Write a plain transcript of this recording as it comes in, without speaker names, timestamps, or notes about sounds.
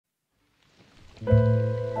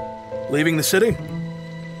Leaving the city?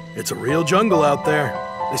 It's a real jungle out there.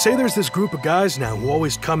 They say there's this group of guys now who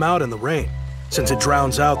always come out in the rain, since it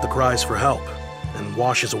drowns out the cries for help and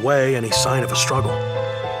washes away any sign of a struggle.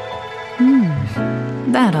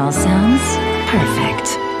 That all sounds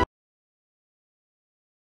perfect.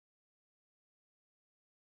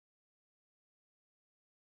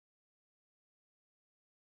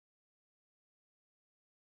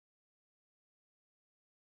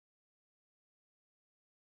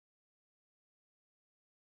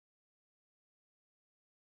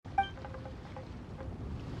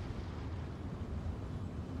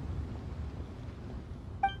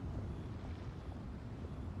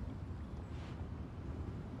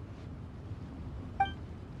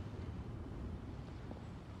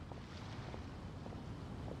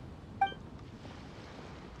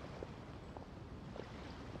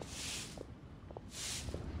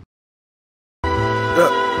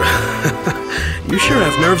 You sure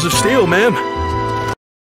have nerves of steel, ma'am.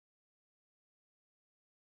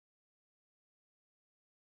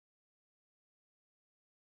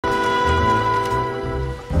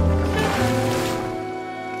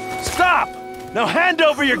 Stop! Now hand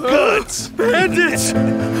over your goods! Bandits!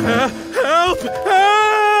 Help!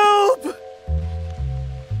 Help!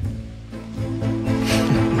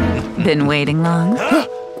 Been waiting long?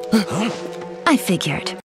 I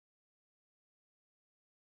figured.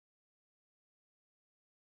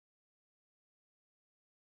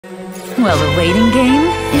 Well, the waiting game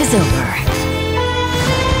is over.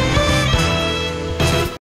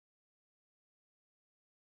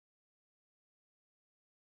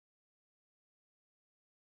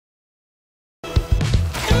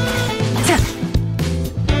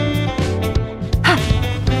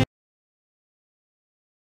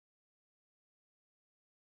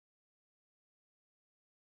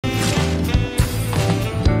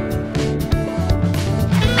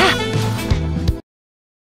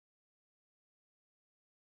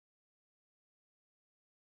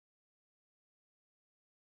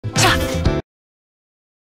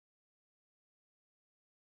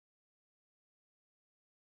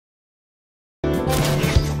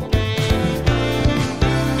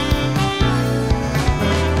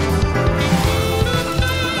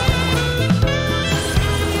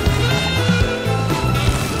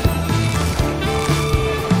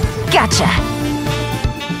 Gotcha!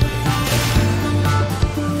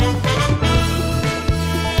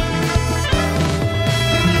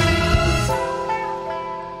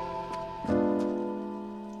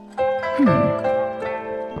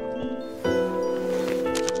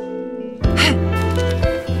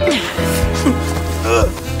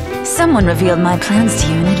 Someone revealed my plans to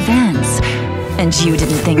you in advance, and you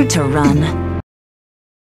didn't think to run.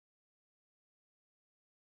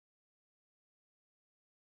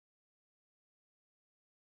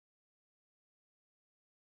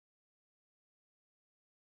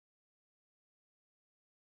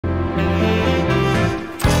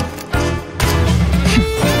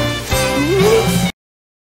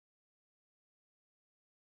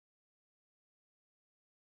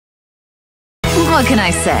 What can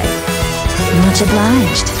I say? Much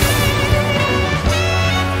obliged.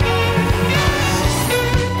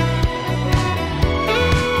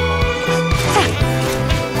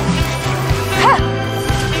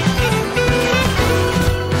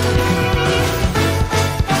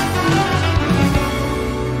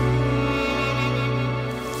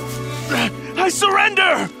 I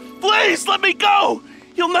surrender! Please, let me go!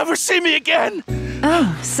 You'll never see me again!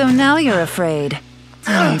 Oh, so now you're afraid.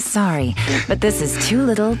 Oh, I'm sorry, but this is too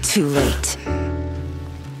little, too late.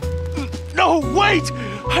 No, wait!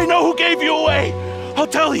 I know who gave you away! I'll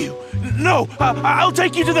tell you! No, I'll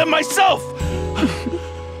take you to them myself!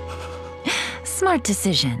 Smart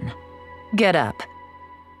decision. Get up.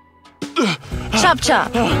 Chop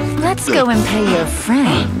chop! Let's go and pay your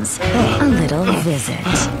friends a little visit.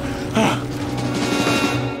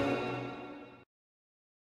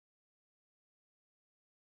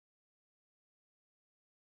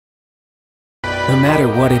 No matter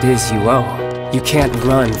what it is you owe, you can't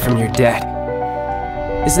run from your debt.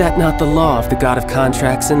 Is that not the law of the god of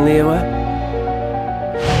contracts in Liyue?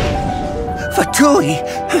 Fatui!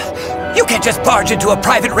 You can't just barge into a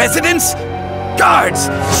private residence! Guards!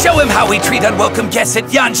 Show him how we treat unwelcome guests at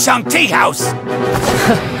Yanshan Tea House!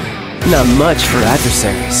 Not much for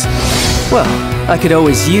adversaries. Well, I could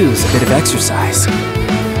always use a bit of exercise.